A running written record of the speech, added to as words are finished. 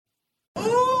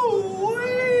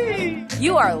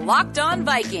You are Locked On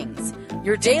Vikings,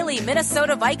 your daily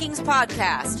Minnesota Vikings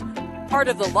podcast, part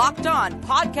of the Locked On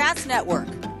Podcast Network,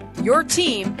 your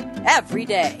team every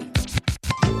day.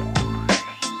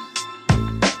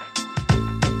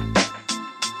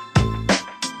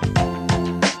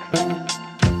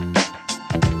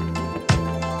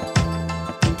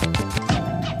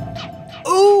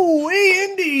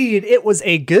 Indeed, it was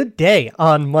a good day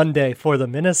on Monday for the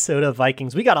Minnesota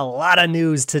Vikings. We got a lot of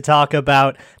news to talk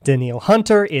about. Danielle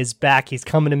Hunter is back. He's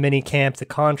coming to minicamp. The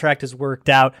contract is worked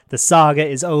out. The saga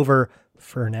is over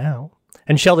for now.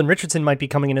 And Sheldon Richardson might be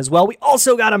coming in as well. We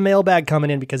also got a mailbag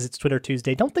coming in because it's Twitter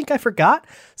Tuesday. Don't think I forgot.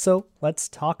 So let's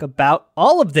talk about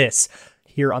all of this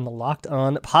here on the Locked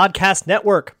On Podcast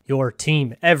Network, your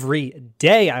team every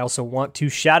day. I also want to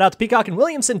shout out the Peacock and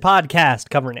Williamson podcast,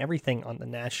 covering everything on the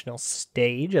national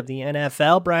stage of the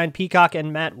NFL. Brian Peacock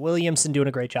and Matt Williamson doing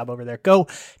a great job over there. Go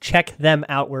check them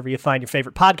out wherever you find your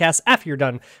favorite podcasts after you're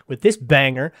done with this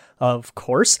banger, of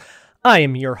course. I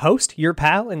am your host, your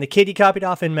pal, and the kid you copied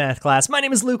off in math class. My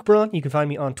name is Luke Braun. You can find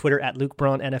me on Twitter at Luke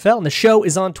Braun NFL, and the show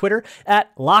is on Twitter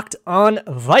at Locked On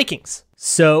Vikings.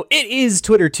 So it is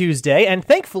Twitter Tuesday, and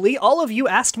thankfully, all of you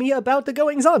asked me about the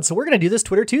goings-on, so we're going to do this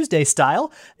Twitter Tuesday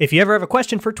style. If you ever have a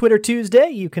question for Twitter Tuesday,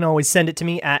 you can always send it to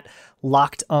me at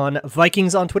Locked On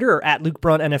Vikings on Twitter or at Luke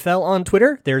Braun NFL on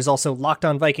Twitter. There's also Locked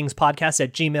On Vikings podcast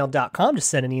at gmail.com. Just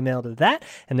send an email to that.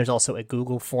 And there's also a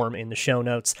Google form in the show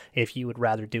notes if you would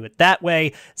rather do it that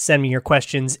way. Send me your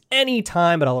questions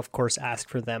anytime, but I'll of course ask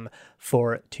for them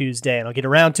for Tuesday, and I'll get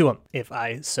around to them if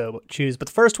I so choose. But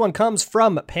the first one comes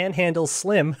from Panhandle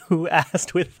Slim, who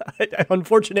asked with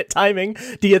unfortunate timing,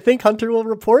 do you think Hunter will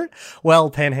report? Well,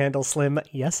 Panhandle Slim,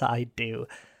 yes, I do.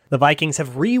 The Vikings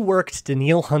have reworked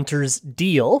Danielle Hunter's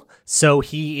deal, so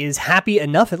he is happy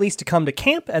enough at least to come to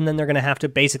camp, and then they're going to have to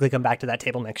basically come back to that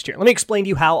table next year. Let me explain to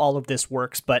you how all of this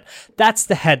works, but that's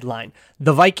the headline.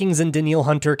 The Vikings and Danielle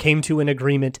Hunter came to an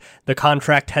agreement. The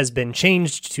contract has been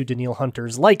changed to Danielle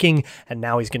Hunter's liking, and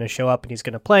now he's going to show up and he's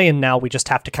going to play, and now we just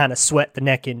have to kind of sweat the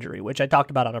neck injury, which I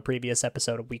talked about on a previous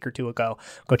episode a week or two ago.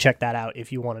 Go check that out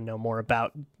if you want to know more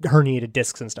about herniated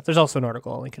discs and stuff. There's also an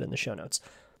article, I'll link it in the show notes.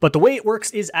 But the way it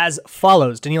works is as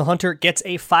follows. Danielle Hunter gets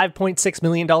a $5.6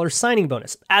 million signing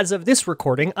bonus. As of this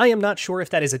recording, I am not sure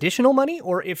if that is additional money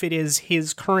or if it is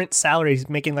his current salary. He's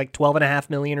making like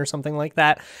 $12.5 million or something like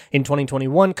that in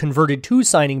 2021, converted to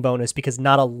signing bonus because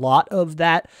not a lot of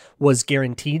that was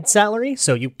guaranteed salary.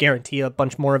 So you guarantee a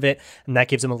bunch more of it, and that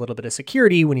gives him a little bit of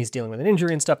security when he's dealing with an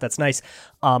injury and stuff. That's nice.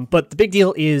 But the big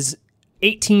deal is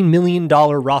 $18 million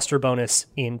roster bonus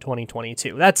in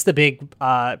 2022. That's the big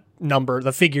number,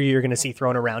 the figure you're going to see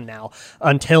thrown around now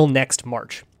until next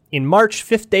March. In March,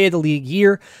 5th day of the league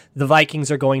year, the Vikings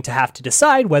are going to have to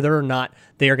decide whether or not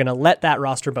they are going to let that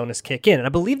roster bonus kick in. And I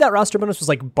believe that roster bonus was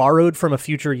like borrowed from a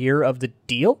future year of the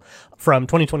deal, from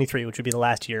 2023, which would be the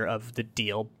last year of the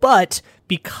deal. But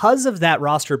because of that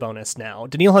roster bonus now,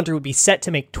 Danielle Hunter would be set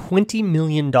to make $20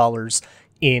 million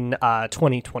in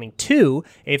 2022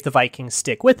 if the Vikings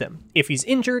stick with him. If he's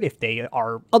injured, if they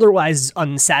are otherwise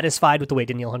unsatisfied with the way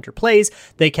Danielle Hunter plays,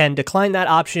 they can decline that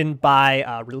option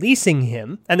by releasing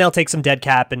him, and they'll take some dead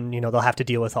cap, and they'll have to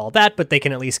deal with all that, but they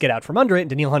can at least get out from under it.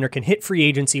 Danielle Hunter can hit free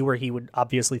agency where he would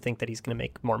obviously think that he's going to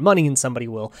make more money and somebody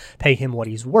will pay him what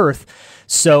he's worth.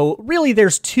 So really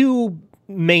there's two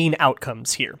main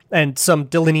outcomes here and some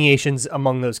delineations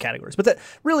among those categories. But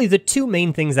really the two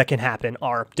main things that can happen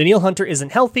are Danielle Hunter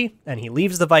isn't healthy and he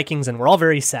leaves the Vikings, and we're all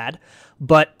very sad,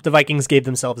 but the Vikings gave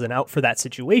themselves an out for that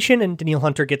situation, and Danielle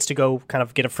Hunter gets to go kind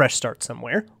of get a fresh start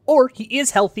somewhere. Or he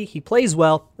is healthy, he plays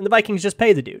well, and the Vikings just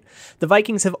pay the dude. The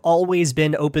Vikings have always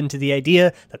been open to the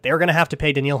idea that they're going to have to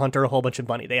pay Danielle Hunter a whole bunch of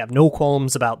money. They have no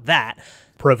qualms about that,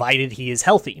 provided he is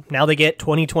healthy. Now they get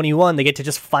 2021, they get to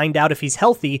just find out if he's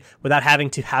healthy without having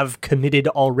to have committed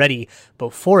already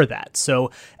before that.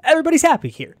 So everybody's happy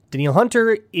here. Danielle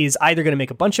Hunter is either going to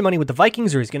make a bunch of money with the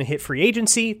Vikings or he's going to hit free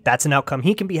agency. That's an outcome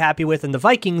he can be happy with, and the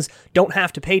Vikings don't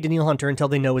have to pay Danielle Hunter until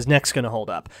they know his neck's going to hold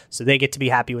up. So they get to be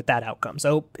happy with that outcome.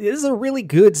 So this is a really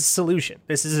good solution.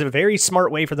 This is a very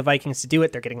smart way for the Vikings to do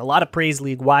it. They're getting a lot of praise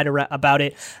league-wide about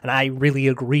it, and I really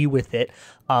agree with it.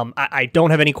 I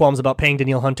don't have any qualms about paying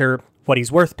Danielle Hunter what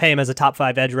he's worth. Pay him as a top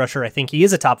 5 edge rusher. I think he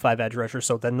is a top 5 edge rusher,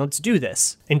 so then let's do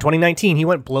this. In 2019, he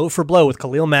went blow for blow with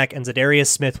Khalil Mack and Zadarius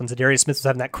Smith when Zadarius Smith was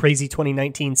having that crazy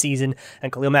 2019 season,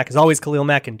 and Khalil Mack is always Khalil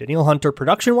Mack, and Danielle Hunter,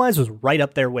 production-wise, was right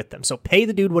up there with them. So pay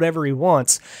the dude whatever he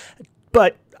wants,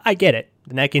 but I get it.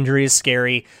 The neck injury is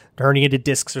scary. Herniated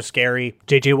discs are scary.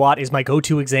 J.J. Watt is my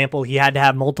go-to example. He had to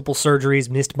have multiple surgeries,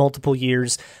 missed multiple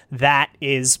years. That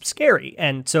is scary.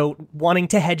 And so wanting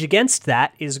to hedge against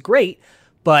that is great,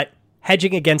 but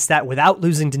hedging against that without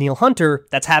losing Danielle Hunter,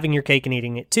 that's having your cake and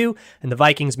eating it too, and the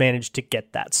Vikings managed to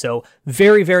get that. So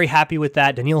very, very happy with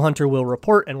that. Danielle Hunter will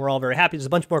report, and we're all very happy. There's a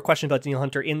bunch more questions about Danielle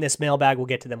Hunter in this mailbag. We'll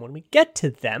get to them when we get to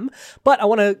them, but I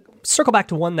want to circle back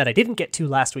to one that I didn't get to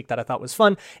last week that I thought was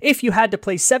fun. If you had to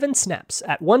play 7 snaps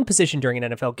at one position during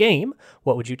an NFL game,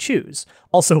 what would you choose?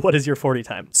 Also, what is your 40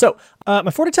 time? So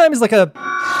my 40 time is like a...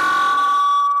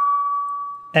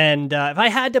 And if I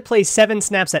had to play 7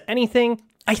 snaps at anything,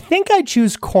 I think I'd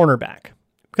choose cornerback.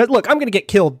 Because look, I'm going to get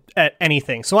killed at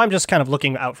anything, so I'm just kind of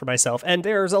looking out for myself. And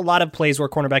there's a lot of plays where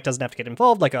cornerback doesn't have to get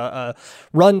involved, like a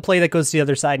run play that goes to the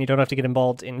other side, and you don't have to get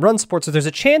involved in run support. So there's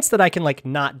a chance that I can like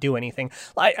not do anything.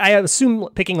 I assume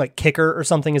picking like kicker or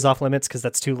something is off limits because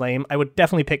that's too lame. I would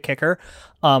definitely pick kicker,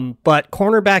 but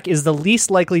cornerback is the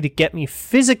least likely to get me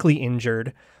physically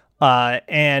injured.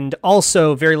 And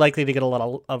also very likely to get a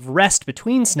lot of rest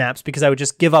between snaps because I would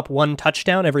just give up 1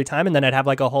 touchdown every time and then I'd have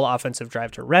like a whole offensive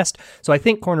drive to rest. So I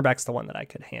think cornerback's the one that I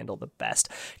could handle the best.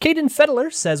 Caden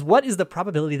Fedler says, what is the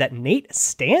probability that Nate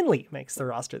Stanley makes the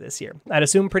roster this year? I'd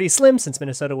assume pretty slim since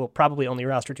Minnesota will probably only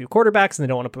roster 2 quarterbacks and they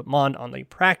don't want to put Mond on the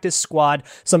practice squad.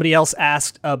 Somebody else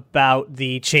asked about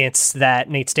the chance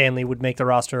that Nate Stanley would make the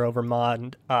roster over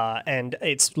Mond, and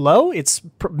it's low. It's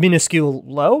minuscule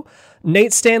low.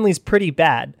 Nate Stanley's pretty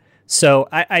bad. So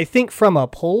I think from a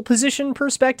pole position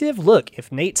perspective, look,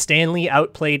 if Nate Stanley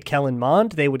outplayed Kellen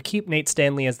Mond, they would keep Nate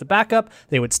Stanley as the backup.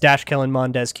 They would stash Kellen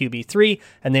Mond as QB3,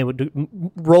 and they would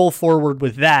roll forward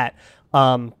with that.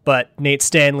 But Nate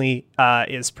Stanley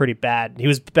is pretty bad. He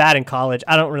was bad in college.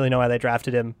 I don't really know why they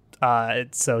drafted him.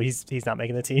 So he's not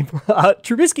making the team.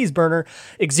 Trubisky's burner,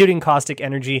 exuding caustic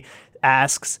energy,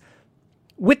 asks,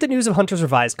 with the news of Hunter's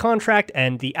revised contract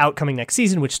and the outcoming next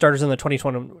season, which starters on the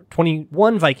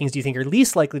 2021 Vikings do you think are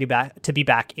least likely to be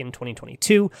back in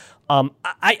 2022?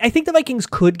 I think the Vikings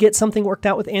could get something worked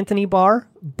out with Anthony Barr,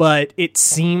 but it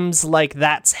seems like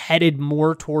that's headed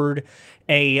more toward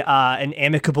an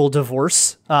amicable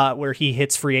divorce where he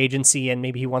hits free agency and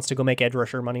maybe he wants to go make edge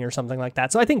rusher money or something like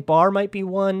that. So I think Barr might be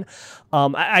one.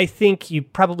 I think you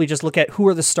probably just look at who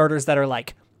are the starters that are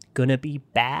like gonna be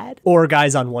bad, or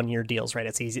guys on 1-year deals, right?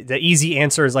 It's easy. The easy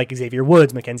answer is like Xavier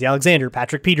Woods, Mackenzie Alexander,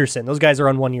 Patrick Peterson. Those guys are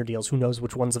on 1-year deals. Who knows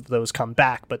which ones of those come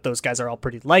back, but those guys are all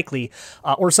pretty likely.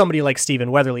 Or somebody like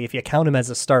Stephen Weatherly, if you count him as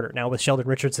a starter. Now with Sheldon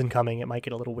Richardson coming, it might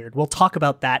get a little weird. We'll talk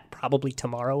about that probably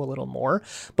tomorrow a little more.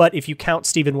 But if you count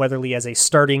Stephen Weatherly as a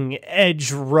starting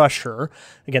edge rusher,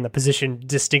 again, the position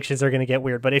distinctions are going to get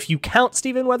weird. But if you count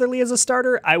Stephen Weatherly as a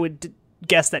starter, I would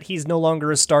guess that he's no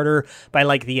longer a starter by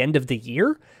like the end of the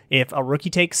year if a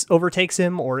rookie overtakes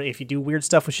him, or if you do weird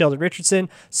stuff with Sheldon Richardson.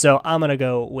 So I'm going to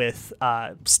go with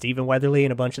Stephen Weatherly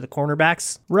and a bunch of the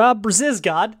cornerbacks. Rob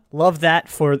Brzezgod, love that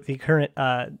for the current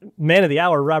man of the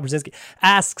hour. Rob Brzezgod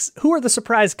asks, who are the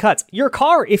surprise cuts? Your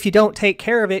car, if you don't take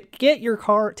care of it, get your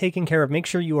car taken care of. Make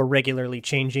sure you are regularly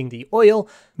changing the oil.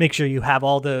 Make sure you have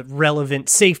all the relevant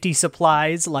safety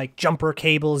supplies like jumper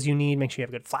cables you need. Make sure you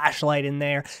have a good flashlight in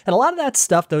there. And a lot of that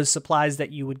stuff, those supplies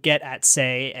that you would get at,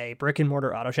 say, a brick and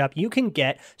mortar auto shop, you can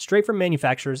get straight from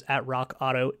manufacturers at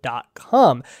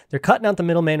rockauto.com. They're cutting out the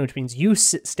middleman, which means you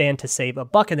stand to save a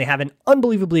buck, and they have an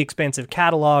unbelievably expansive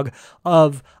catalog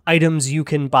of items you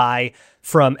can buy,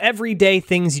 from everyday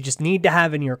things you just need to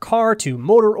have in your car to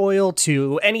motor oil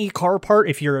to any car part.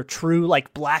 If you're a true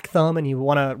like black thumb and you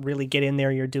want to really get in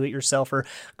there, you're a do-it-yourselfer,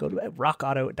 go to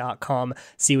rockauto.com,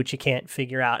 see what you can't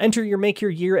figure out. Enter your make,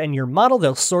 your year, and your model.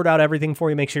 They'll sort out everything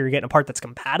for you, make sure you're getting a part that's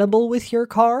compatible with your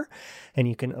car, and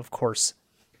you can, of course,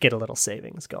 get a little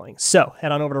savings going. So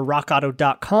head on over to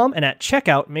rockauto.com, and at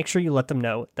checkout, make sure you let them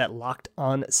know that Locked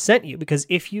On sent you, because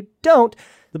if you don't,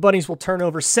 the bunnies will turn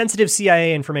over sensitive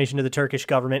CIA information to the Turkish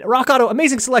government. Rock Auto,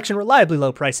 amazing selection, reliably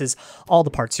low prices, all the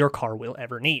parts your car will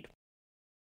ever need.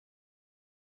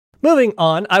 Moving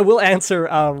on, I will answer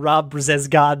Rob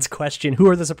Brzezgod's question. Who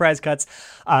are the surprise cuts?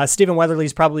 Stephen Weatherly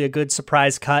is probably a good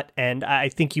surprise cut, and I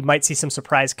think you might see some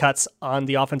surprise cuts on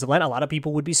the offensive line. A lot of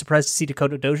people would be surprised to see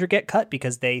Dakota Dozier get cut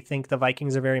because they think the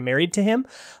Vikings are very married to him,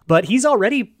 but he's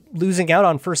already losing out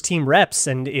on first team reps,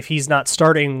 and if he's not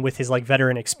starting with his like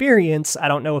veteran experience, I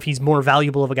don't know if he's more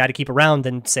valuable of a guy to keep around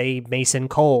than, say, Mason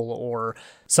Cole or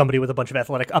somebody with a bunch of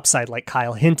athletic upside like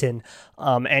Kyle Hinton.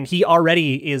 And he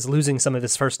already is losing some of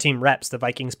his first team reps. The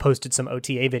Vikings posted some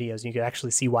OTA videos, and you could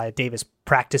actually see Wyatt Davis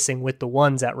practicing with the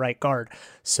ones at right guard.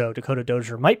 So Dakota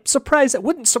Dozier might surprise, it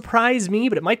wouldn't surprise me,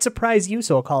 but it might surprise you,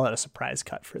 so I'll call it a surprise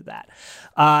cut for that.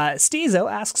 Stezo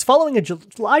asks, following a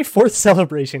July 4th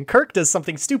celebration, Kirk does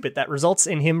something stupid stupid that results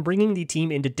in him bringing the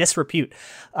team into disrepute.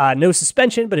 No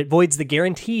suspension, but it voids the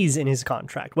guarantees in his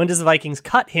contract. When does the Vikings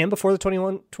cut him? Before the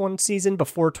 21 season,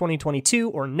 before 2022,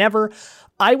 or never?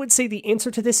 I would say the answer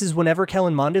to this is whenever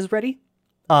Kellen Mond is ready.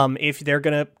 If they're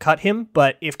going to cut him,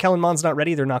 but if Kellen Mond's not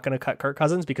ready, they're not going to cut Kirk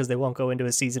Cousins because they won't go into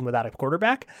a season without a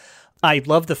quarterback. I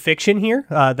love the fiction here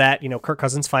that, Kirk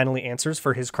Cousins finally answers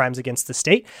for his crimes against the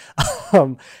state.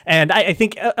 And I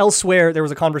think elsewhere, there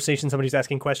was a conversation, somebody's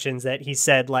asking questions that he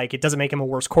said, like, it doesn't make him a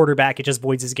worse quarterback. It just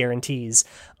voids his guarantees.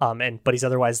 But he's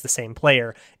otherwise the same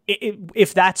player.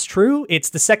 If that's true, it's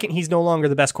the second he's no longer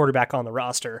the best quarterback on the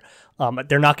roster.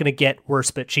 They're not going to get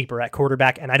worse but cheaper at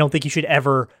quarterback. And I don't think you should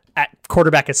ever, at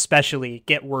quarterback especially,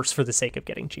 get worse for the sake of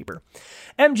getting cheaper.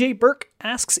 MJ Burke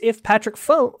asks if Patrick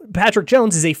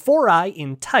Jones is a 4-eye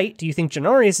in tight. Do you think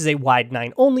Janarius is a wide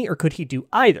 9 only, or could he do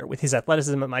either? With his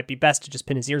athleticism, it might be best to just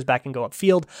pin his ears back and go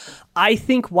upfield. I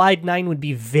think wide 9 would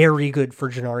be very good for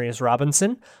Janarius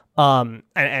Robinson. And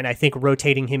I think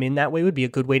rotating him in that way would be a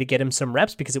good way to get him some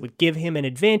reps because it would give him an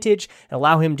advantage,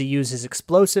 allow him to use his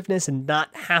explosiveness and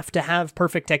not have to have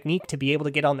perfect technique to be able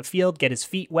to get on the field, get his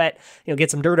feet wet,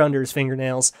 get some dirt under his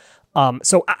fingernails.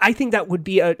 So I think that would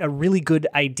be a really good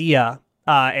idea.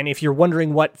 And if you're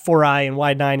wondering what 4-eye and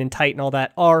wide 9 and tight and all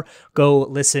that are, go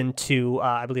listen to,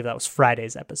 I believe that was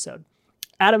Friday's episode.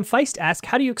 Adam Feist asks,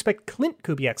 how do you expect Clint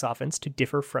Kubiak's offense to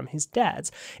differ from his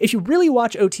dad's? If you really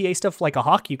watch OTA stuff like a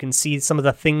hawk, you can see some of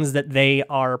the things that they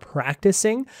are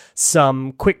practicing,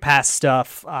 some quick pass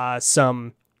stuff,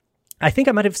 I think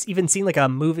I might have even seen like a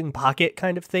moving pocket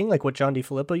kind of thing, like what John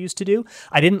DeFilippo used to do.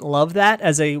 I didn't love that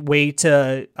as a way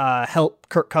to help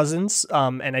Kirk Cousins,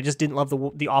 and I just didn't love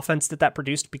the offense that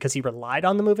produced because he relied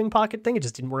on the moving pocket thing. It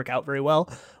just didn't work out very well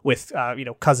with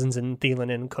Cousins and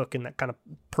Thielen and Cook and that kind of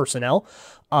personnel.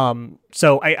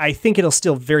 So I think it'll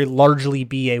still very largely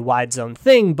be a wide zone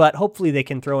thing, but hopefully they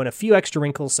can throw in a few extra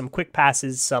wrinkles, some quick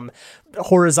passes, some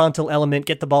horizontal element,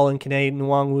 get the ball in Kene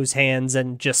Nwangwu's hands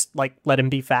and just like let him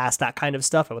be fast, that kind of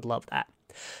stuff. I would love that.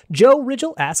 Joe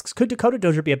Rigel asks, could Dakota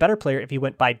Dozier be a better player if he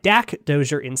went by Dak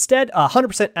Dozier instead?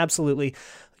 100% absolutely.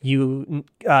 You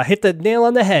hit the nail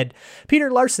on the head.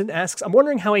 Peter Larson asks, I'm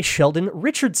wondering how a Sheldon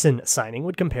Richardson signing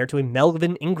would compare to a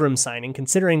Melvin Ingram signing,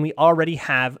 considering we already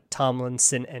have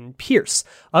Tomlinson and Pierce.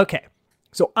 Okay,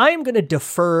 so I am going to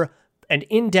defer an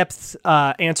in-depth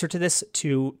answer to this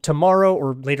to tomorrow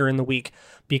or later in the week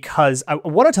because I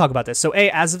want to talk about this. So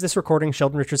as of this recording,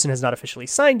 Sheldon Richardson has not officially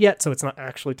signed yet, so it's not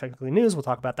actually technically news. We'll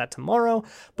talk about that tomorrow.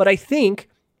 But I think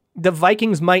the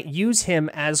Vikings might use him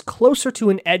as closer to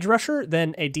an edge rusher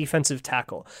than a defensive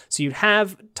tackle. So you'd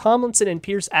have Tomlinson and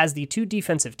Pierce as the two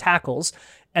defensive tackles,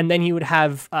 and then you would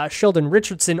have Sheldon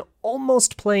Richardson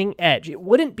almost playing edge. It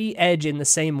wouldn't be edge in the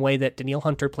same way that Danielle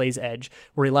Hunter plays edge,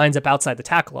 where he lines up outside the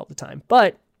tackle all the time.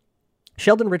 But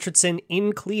Sheldon Richardson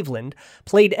in Cleveland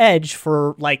played edge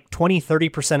for like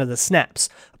 20-30% of the snaps.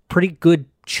 Pretty good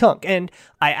chunk. And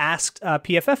I asked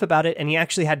PFF about it, and he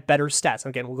actually had better stats.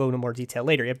 Again, we'll go into more detail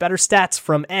later. He had better stats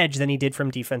from edge than he did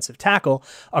from defensive tackle,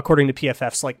 according to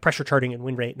PFF's like pressure charting and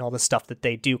win rate and all the stuff that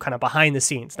they do kind of behind the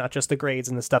scenes, not just the grades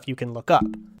and the stuff you can look up.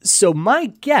 So my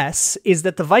guess is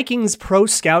that the Vikings pro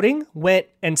scouting went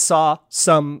and saw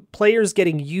some players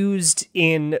getting used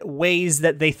in ways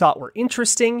that they thought were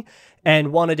interesting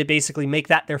and wanted to basically make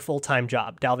that their full-time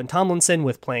job. Dalvin Tomlinson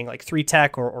with playing like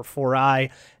 3-tech or 4-eye,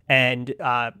 and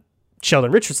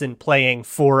Sheldon Richardson playing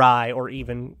 4-eye or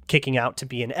even kicking out to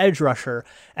be an edge rusher,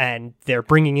 and they're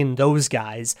bringing in those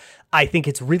guys. I think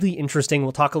it's really interesting.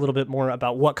 We'll talk a little bit more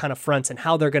about what kind of fronts and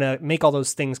how they're going to make all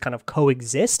those things kind of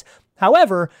coexist.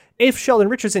 However, if Sheldon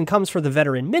Richardson comes for the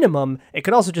veteran minimum, it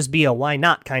could also just be a why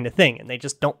not kind of thing, and they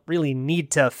just don't really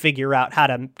need to figure out how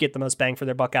to get the most bang for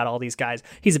their buck out of all these guys.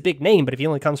 He's a big name, but if he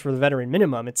only comes for the veteran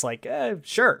minimum, it's like,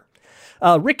 sure.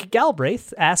 Rick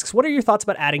Galbraith asks, what are your thoughts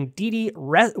about adding Dede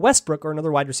Westbrook or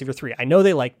another wide receiver 3? I know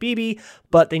they like BB,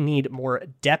 but they need more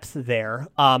depth there.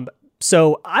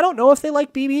 So I don't know if they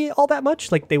like BB all that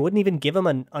much. Like, they wouldn't even give him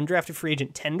an undrafted free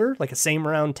agent tender, like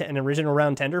an original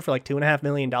round tender for like $2.5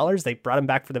 million. They brought him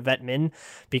back for the vet min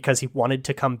because he wanted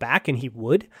to come back and he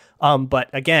would.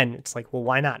 But again, it's like, well,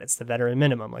 why not? It's the veteran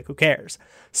minimum. Like, who cares?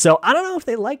 So I don't know if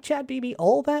they like Chad Beebe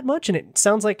all that much. And it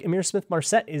sounds like Amir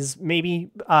Smith-Marset is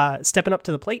maybe stepping up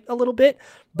to the plate a little bit.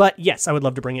 But yes, I would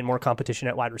love to bring in more competition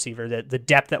at wide receiver. The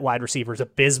depth at wide receiver is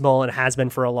abysmal and has been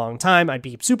for a long time. I'd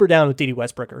be super down with Dede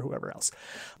Westbrook or whoever whatever else.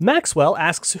 Maxwell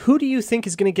asks, who do you think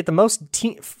is going to get the most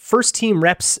first team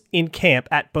reps in camp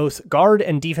at both guard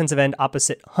and defensive end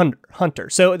opposite Hunter?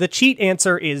 So the cheat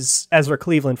answer is Ezra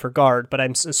Cleveland for guard, but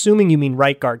I'm assuming you mean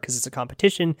right guard because it's a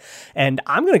competition. And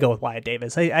I'm going to go with Wyatt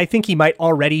Davis. I think he might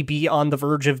already be on the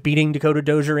verge of beating Dakota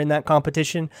Dozier in that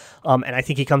competition. And I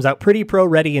think he comes out pretty pro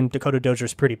ready, and Dakota Dozier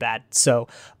is pretty bad. So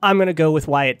I'm going to go with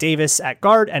Wyatt Davis at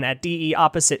guard and at DE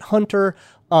opposite Hunter.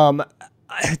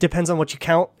 It depends on what you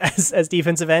count as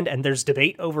defensive end, and there's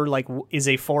debate over, like, is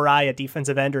a 4-eye a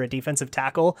defensive end or a defensive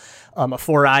tackle? A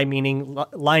 4-eye meaning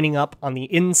lining up on the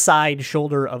inside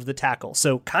shoulder of the tackle.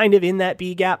 So kind of in that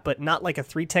B gap, but not like a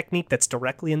 3 technique that's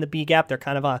directly in the B gap. They're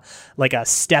kind of like a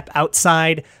step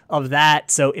outside of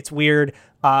that. So it's weird.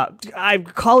 I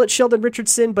call it Sheldon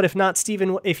Richardson, but if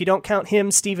you don't count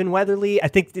him, Stephen Weatherly. I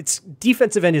think it's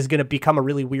defensive end is going to become a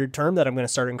really weird term that I'm going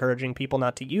to start encouraging people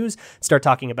not to use. Start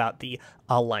talking about the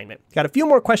alignment. Got a few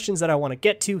more questions that I want to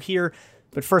get to here.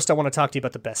 But first, I want to talk to you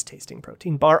about the best tasting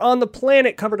protein bar on the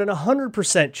planet, covered in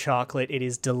 100% chocolate. It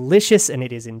is delicious and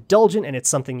it is indulgent, and it's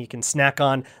something you can snack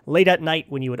on late at night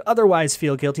when you would otherwise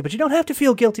feel guilty. But you don't have to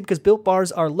feel guilty because Built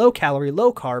Bars are low calorie,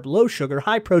 low carb, low sugar,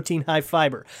 high protein, high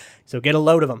fiber. So get a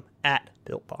load of them at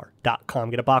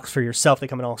BuiltBar.com. Get a box for yourself. They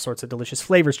come in all sorts of delicious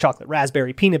flavors: chocolate,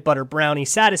 raspberry, peanut butter, brownie.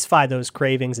 Satisfy those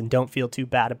cravings and don't feel too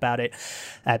bad about it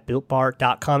at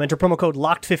BuiltBar.com. Enter promo code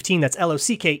LOCKED15. That's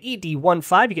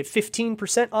LOCKED15. You get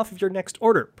 15% off of your next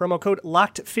order. Promo code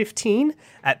LOCKED15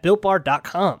 at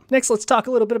BuiltBar.com. Next, let's talk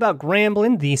a little bit about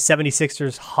Grambling. The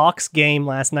 76ers Hawks game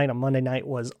last night on Monday night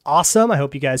was awesome. I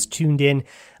hope you guys tuned in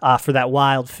for that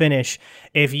wild finish.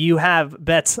 If you have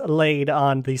bets laid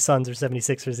on the Suns or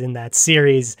 76ers in that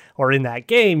series or in that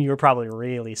game, you were probably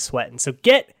really sweating. So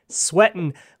get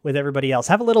sweating with everybody else.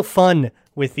 Have a little fun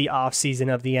with the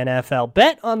offseason of the NFL.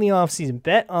 Bet on the offseason.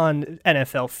 Bet on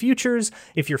NFL futures.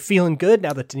 If you're feeling good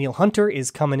now that Danielle Hunter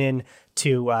is coming in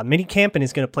to minicamp and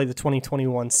is going to play the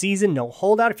 2021 season, no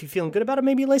holdout. If you're feeling good about it,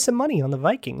 maybe lay some money on the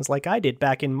Vikings like I did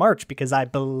back in March because I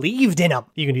believed in them.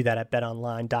 You can do that at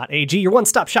betonline.ag, your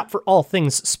one-stop shop for all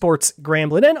things sports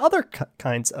Grambling and other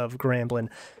kinds of Grambling.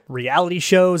 Reality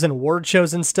shows and award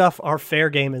shows and stuff are fair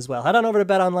game as well. Head on over to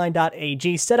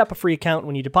betonline.ag, set up a free account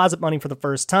when you deposit money for the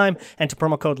first time, enter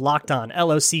promo code LOCKEDON,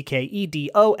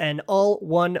 LOCKEDON, all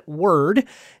one word,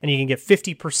 and you can get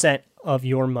 50% of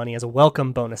your money as a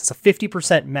welcome bonus. It's a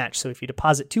 50% match. So if you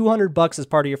deposit $200 as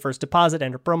part of your first deposit,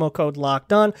 enter promo code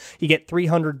LOCKEDON, you get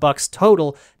 $300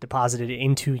 total deposited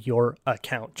into your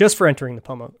account just for entering the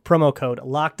promo code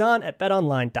LOCKEDON at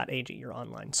betonline.ag, your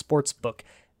online sportsbook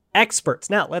experts.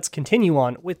 Now, let's continue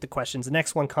on with the questions. The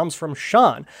next one comes from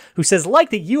Sean, who says, like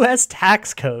the U.S.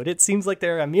 tax code, it seems like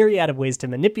there are a myriad of ways to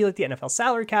manipulate the NFL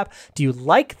salary cap. Do you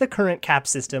like the current cap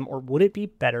system, or would it be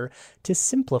better to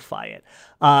simplify it?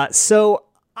 So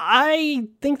I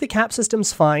think the cap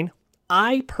system's fine.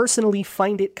 I personally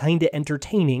find it kind of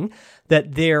entertaining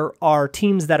that there are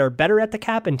teams that are better at the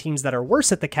cap and teams that are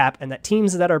worse at the cap, and that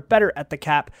teams that are better at the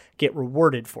cap get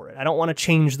rewarded for it. I don't want to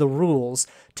change the rules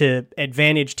to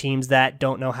advantage teams that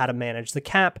don't know how to manage the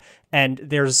cap. And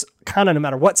there's kind of, no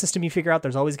matter what system you figure out,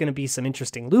 there's always going to be some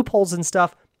interesting loopholes and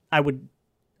stuff.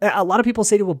 A lot of people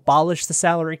say to abolish the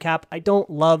salary cap. I don't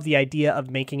love the idea of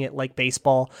making it like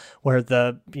baseball, where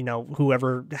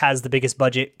whoever has the biggest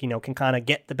budget, can kind of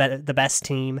get the best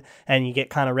team, and you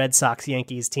get kind of Red Sox,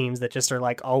 Yankees teams that just are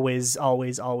like always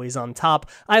on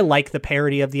top. I like the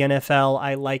parity of the NFL.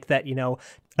 I like that,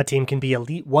 a team can be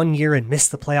elite one year and miss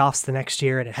the playoffs the next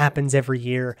year, and it happens every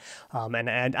year.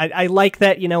 And I like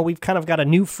that, we've kind of got a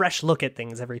new, fresh look at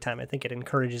things every time. I think it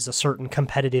encourages a certain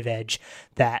competitive edge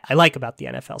that I like about the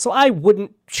NFL. So I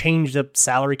wouldn't change the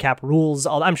salary cap rules.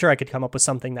 I'm sure I could come up with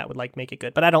something that would make it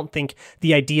good, but I don't think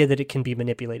the idea that it can be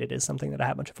manipulated is something that I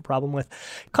have much of a problem with.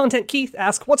 Content Keith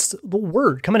asks, what's the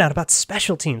word coming out about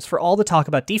special teams? For all the talk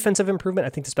about defensive improvement, I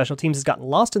think the special teams has gotten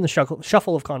lost in the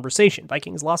shuffle of conversation.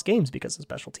 Vikings lost games because of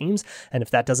special teams, and if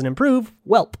that doesn't improve,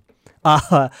 welp.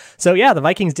 So yeah, the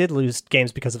Vikings did lose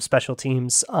games because of special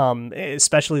teams,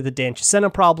 especially the Dan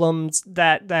Chisena problems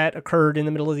that occurred in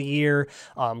the middle of the year,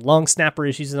 long snapper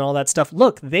issues and all that stuff.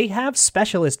 Look, they have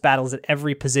specialist battles at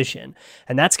every position,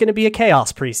 and that's going to be a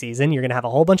chaos preseason. You're going to have a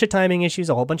whole bunch of timing issues,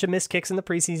 a whole bunch of missed kicks in the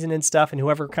preseason and stuff, and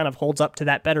whoever kind of holds up to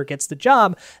that better gets the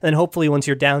job. And then hopefully once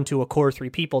you're down to a core 3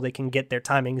 people, they can get their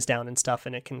timings down and stuff,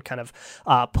 and it can kind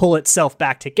of pull itself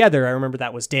back together. I remember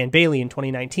that was Dan Bailey in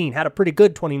 2019, had a pretty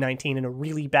good 2019 2018 and a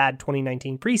really bad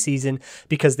 2019 preseason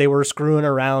because they were screwing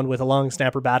around with a long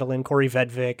snapper battle in Corey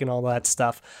Vedvik and all that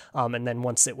stuff. And then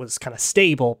once it was kind of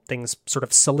stable, things sort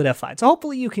of solidified. So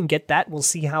hopefully you can get that. We'll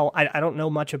see how. I don't know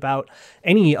much about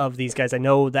any of these guys. I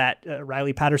know that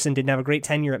Riley Patterson didn't have a great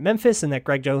tenure at Memphis and that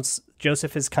Greg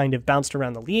Joseph has kind of bounced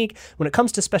around the league. When it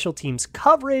comes to special teams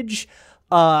coverage,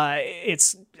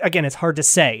 it's hard to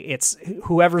say. It's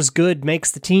whoever's good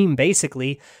makes the team,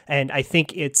 basically. And I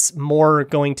think it's more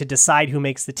going to decide who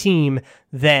makes the team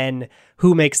than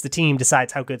who makes the team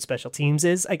decides how good special teams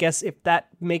is, I guess, if that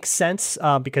makes sense,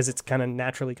 because it's kind of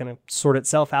naturally going to sort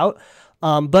itself out.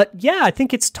 But yeah, I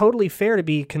think it's totally fair to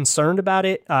be concerned about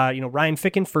it. Ryan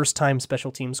Ficken, first-time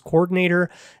special teams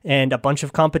coordinator, and a bunch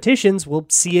of competitions. We'll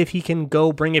see if he can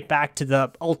go bring it back to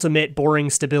the ultimate boring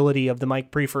stability of the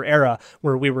Mike Prefer era,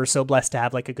 where we were so blessed to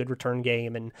have like a good return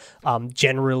game and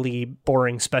generally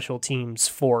boring special teams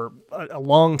for a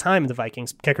long time. The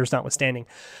Vikings, kickers notwithstanding.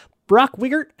 Brock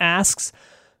Wiggert asks,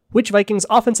 which Vikings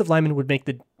offensive lineman would make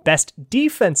the best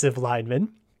defensive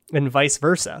lineman, and vice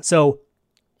versa? So,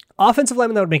 offensive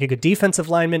lineman that would make a good defensive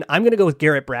lineman, I'm going to go with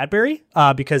Garrett Bradbury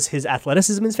because his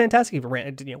athleticism is fantastic.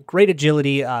 Great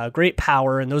agility, great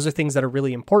power, and those are things that are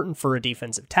really important for a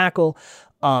defensive tackle.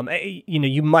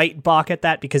 You might balk at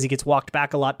that because he gets walked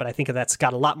back a lot, but I think that's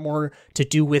got a lot more to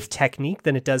do with technique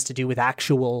than it does to do with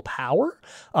actual power.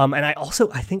 And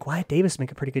I think Wyatt Davis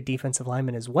make a pretty good defensive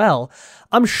lineman as well.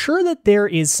 I'm sure that there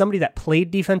is somebody that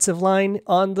played defensive line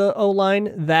on the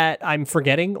O-line that I'm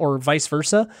forgetting, or vice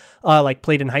versa, like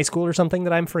played in high school or something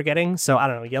that I'm forgetting. So I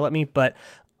don't know, yell at me, but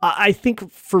I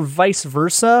think for vice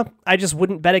versa, I just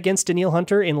wouldn't bet against Danielle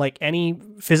Hunter in like any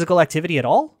physical activity at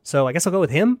all. So I guess I'll go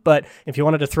with him. But if you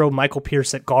wanted to throw Michael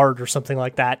Pierce at guard or something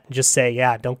like that, and just say,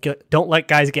 yeah, don't let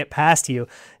guys get past you,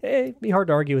 it'd be hard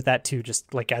to argue with that too,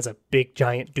 just like as a big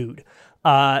giant dude.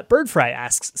 Birdfry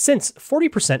asks, since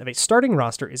 40% of a starting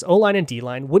roster is O-line and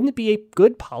D-line, wouldn't it be a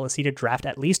good policy to draft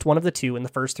at least one of the two in the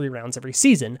first 3 rounds every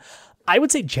season? I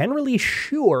would say generally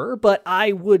sure, but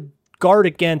I would warn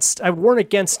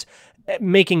against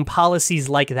making policies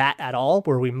like that at all,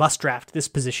 where we must draft this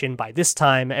position by this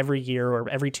time every year or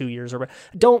every 2 years, or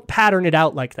don't pattern it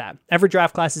out like that. Every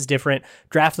draft class is different.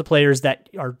 Draft the players that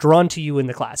are drawn to you in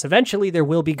the class. Eventually there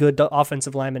will be good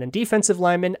offensive linemen and defensive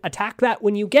linemen. Attack that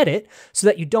when you get it so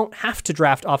that you don't have to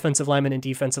draft offensive linemen and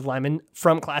defensive linemen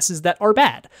from classes that are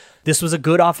bad. This was a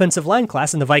good offensive line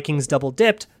class and the Vikings double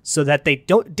dipped so that they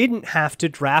didn't have to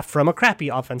draft from a crappy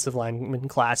offensive lineman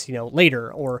class,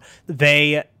 later, or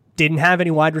they didn't have any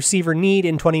wide receiver need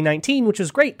in 2019, which was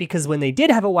great because when they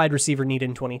did have a wide receiver need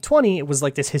in 2020, it was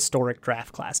like this historic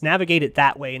draft class. Navigate it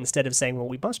that way instead of saying, well,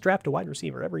 we must draft a wide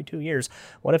receiver every 2 years.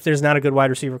 What if there's not a good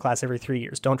wide receiver class every 3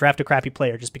 years? Don't draft a crappy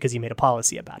player just because you made a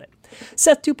policy about it.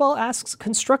 Seth Tupal asks,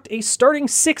 construct a starting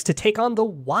 6 to take on the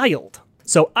Wild.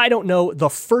 So I don't know the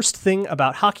first thing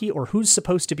about hockey or who's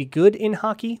supposed to be good in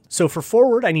hockey. So for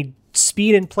forward, I need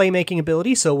speed and playmaking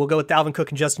ability. So we'll go with Dalvin Cook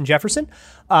and Justin Jefferson.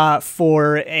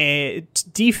 For a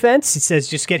defense, he says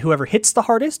just get whoever hits the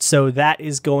hardest. So that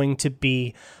is going to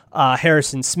be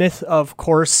Harrison Smith, of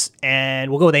course. And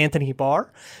we'll go with Anthony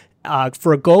Barr.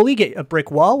 For a goalie, get a brick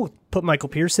wall. We'll put Michael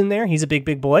Pierce in there. He's a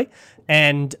big boy.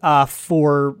 And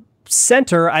for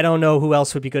center, I don't know who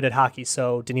else would be good at hockey,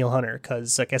 so Danielle Hunter,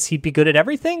 because I guess he'd be good at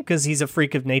everything because he's a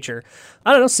freak of nature.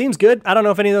 I don't know, seems good. I don't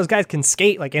know if any of those guys can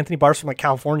skate, like Anthony Barr's from like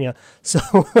California, so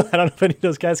I don't know if any of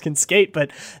those guys can skate,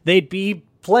 but they'd be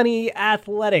plenty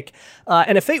athletic.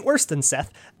 And a fate worse than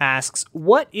Seth asks,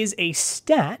 what is a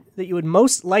stat that you would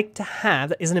most like to have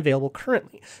that isn't available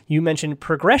currently? You mentioned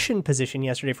progression position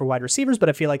yesterday for wide receivers, but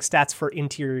I feel like stats for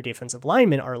interior defensive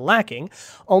linemen are lacking.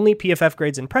 Only PFF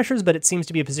grades and pressures, but it seems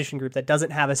to be a position group that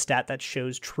doesn't have a stat that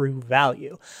shows true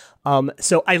value.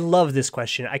 So I love this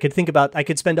question. I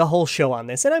could spend a whole show on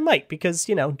this, and I might because,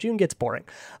 June gets boring.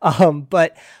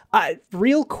 But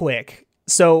real quick,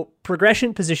 so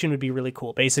progression position would be really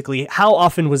cool. Basically, how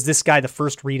often was this guy the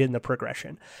first read in the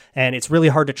progression? And it's really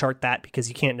hard to chart that because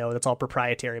you can't know. That's all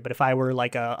proprietary. But if I were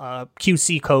like a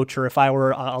QC coach or if I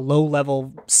were a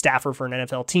low-level staffer for an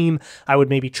NFL team, I would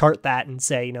maybe chart that and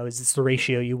say, is this the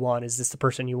ratio you want? Is this the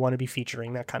person you want to be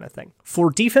featuring? That kind of thing.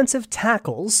 For defensive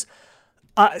tackles,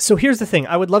 so here's the thing.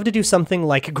 I would love to do something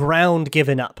like ground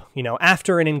given up.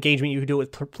 After an engagement, you could do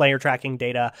it with player tracking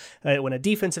data. When a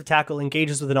defensive tackle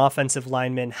engages with an offensive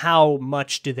lineman, how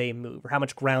much do they move or how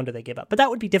much ground do they give up? But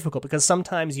that would be difficult because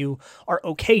sometimes you are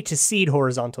okay to seed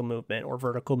horizontal movement or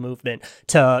vertical movement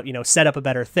to, set up a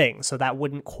better thing. So that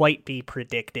wouldn't quite be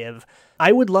predictive.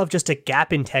 I would love just a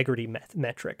gap integrity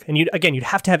metric. And you'd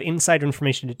have to have insider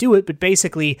information to do it, but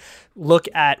basically look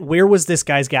at where was this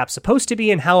guy's gap supposed to be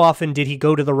and how often did he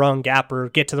go to the wrong gap or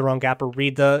get to the wrong gap or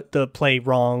read the play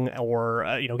wrong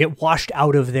or, get washed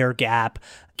out of their gap.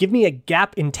 Give me a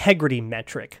gap integrity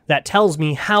metric that tells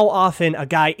me how often a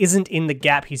guy isn't in the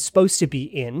gap he's supposed to be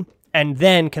in, and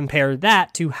then compare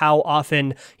that to how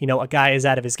often, a guy is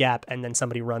out of his gap and then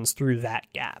somebody runs through that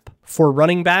gap. For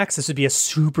running backs, this would be a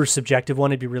super subjective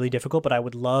one. It'd be really difficult, but I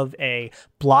would love a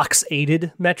blocks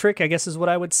aided metric, I guess is what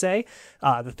I would say.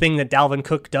 The thing that Dalvin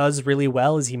Cook does really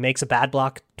well is he makes a bad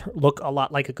block look a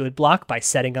lot like a good block by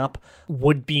setting up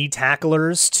would-be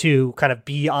tacklers to kind of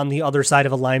be on the other side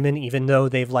of a lineman, even though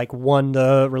they've won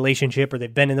the relationship or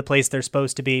they've been in the place they're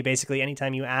supposed to be. Basically,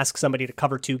 anytime you ask somebody to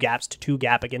cover two gaps to two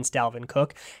gap against Dalvin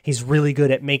Cook, he's really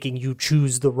good at making you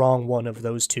choose the wrong one of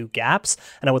those two gaps.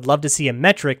 And I would love to see a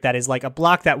metric that is like a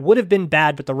block that would have been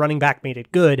bad, but the running back made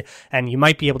it good, and you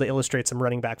might be able to illustrate some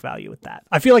running back value with that.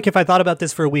 I feel like if I thought about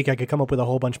this for a week, I could come up with a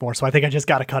whole bunch more, so I think I just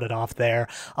got to cut it off there.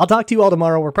 I'll talk to you all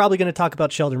tomorrow. We're probably going to talk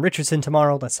about Sheldon Richardson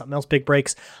tomorrow. That's something else, big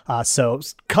breaks. So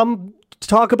come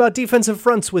talk about defensive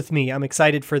fronts with me. I'm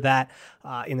excited for that.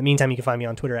 In the meantime, you can find me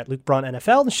on Twitter at Luke Braun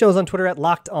NFL. The show's on Twitter at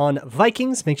Locked On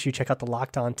Vikings. Make sure you check out the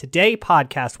Locked On Today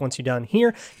podcast once you're done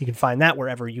here. You can find that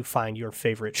wherever you find your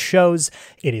favorite shows.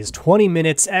 It is 20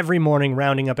 minutes every morning,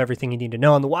 rounding up everything you need to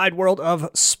know in the wide world of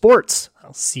sports.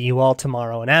 I'll see you all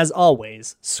tomorrow. And as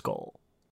always, Skol.